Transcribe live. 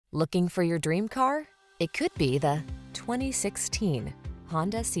Looking for your dream car? It could be the 2016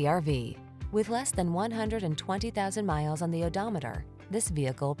 Honda CR-V. With less than 120,000 miles on the odometer, this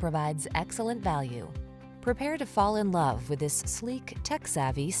vehicle provides excellent value. Prepare to fall in love with this sleek,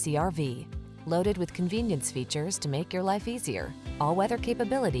 tech-savvy CR-V. Loaded with convenience features to make your life easier, all-weather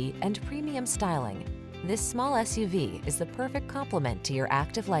capability, and premium styling, this small SUV is the perfect complement to your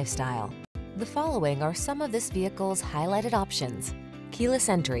active lifestyle. The following are some of this vehicle's highlighted options: keyless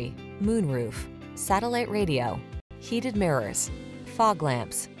entry, moonroof, satellite radio, heated mirrors, fog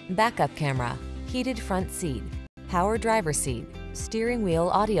lamps, backup camera, heated front seat, power driver seat, steering wheel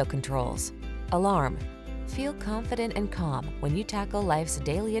audio controls, alarm. Feel confident and calm when you tackle life's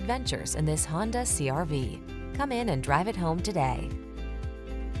daily adventures in this Honda CR-V. Come in and drive it home today.